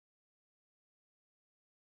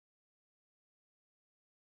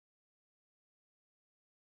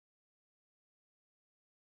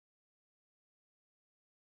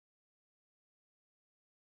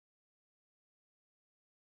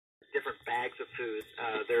different bags of food.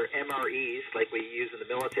 They're MREs, like we use in the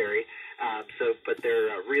military, but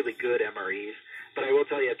they're really good MREs. But I will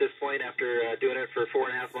tell you, at this point, after doing it for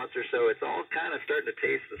 4.5 months or so, it's all kind of starting to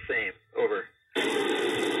taste the same. Over.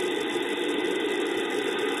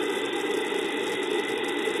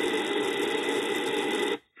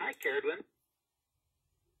 Hi, Caradwin.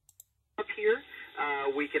 Up here,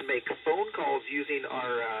 we can make phone calls using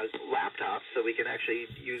our laptops, so we can actually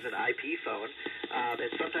use an IP phone,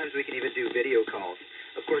 and sometimes we can even do video calls.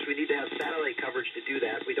 Of course, we need to have satellite coverage to do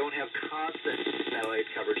that. We don't have constant satellite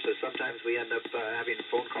coverage, so sometimes we end up having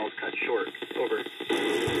phone calls cut short. Over.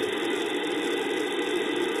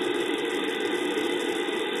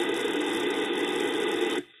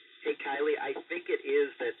 Hey, Kylie, I think it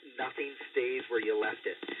is that nothing stays where you left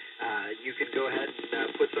it. You can go ahead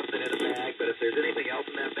and put something in a bag, but if there's anything else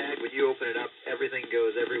in that bag, when you open it up, everything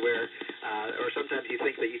goes everywhere. Or sometimes you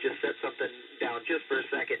think that you just set something down just for a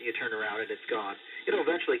second, and you turn around and it's gone. It'll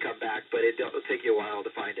eventually come back, but it'll take you a while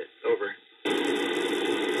to find it. Over.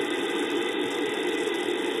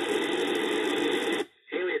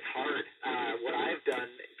 Haley, it's hard. What I've done,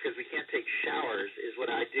 because we can't take showers, is what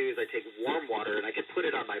I do is I take warm water and I can put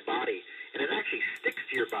it on my body, and it actually sticks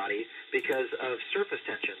to your body because of surface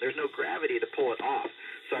tension. There's no gravity to pull it off.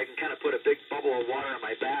 So I can kind of put a big bubble of water on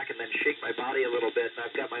my back and then shake my body a little bit, and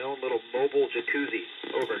I've got my own little mobile jacuzzi.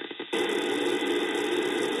 Over.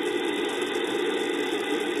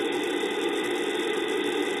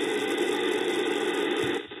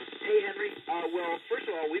 Hey, Henry. Well, first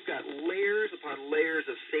of all, we've got layers upon layers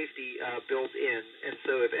of safety built in, and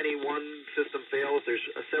so if any one system fails, there's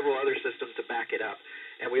several other systems to back it up.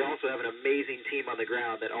 And we also have an amazing team on the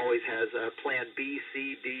ground that always has plan B,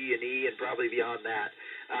 C, D, and E, and probably beyond that.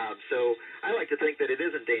 So I like to think that it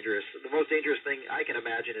isn't dangerous. The most dangerous thing I can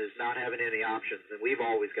imagine is not having any options, and we've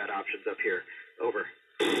always got options up here. Over.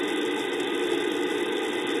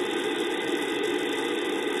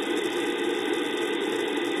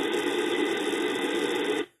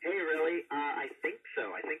 I think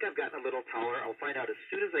so. I think I've gotten a little taller. I'll find out as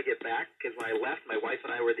soon as I get back, because when I left, my wife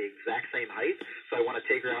and I were the exact same height, so I want to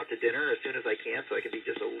take her out to dinner as soon as I can so I can be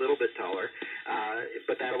just a little bit taller.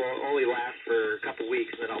 But that will only last for a couple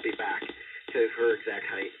weeks, and then I'll be back to her exact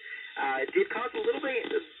height. It did cause a little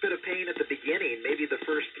bit of pain at the beginning, maybe the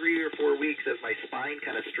first 3 or 4 weeks as my spine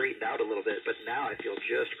kind of straightened out a little bit, but now I feel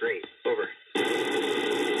just great. Over.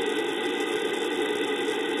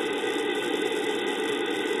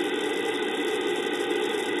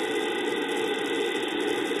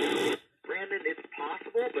 It's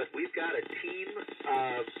possible, but we've got a team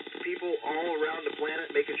of people all around the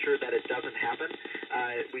planet making sure that it doesn't happen.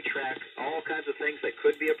 We track all kinds of things that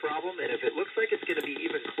could be a problem, and if it looks like it's going to be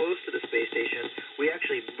even close to the space station, we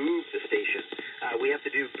actually move the station. We have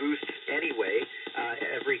to do boosts anyway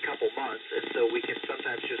every couple months, and so we can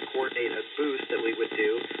sometimes just coordinate a boost that we would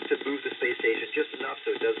do to move the space station just enough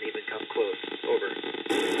so it doesn't even come close. Over.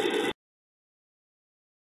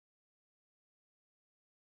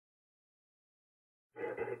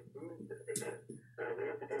 We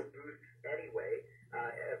have to do boosts anyway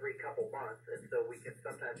every couple months, and so we can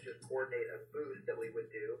sometimes just coordinate a boost that we would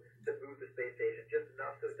do to move the space station just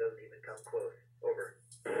enough so it doesn't even come close. Over.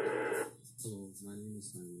 Hello, my name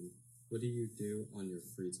is Simon. What do you do on your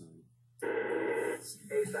free time?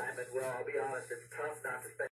 Hey, Simon. Well, I'll be honest, it's tough not to spend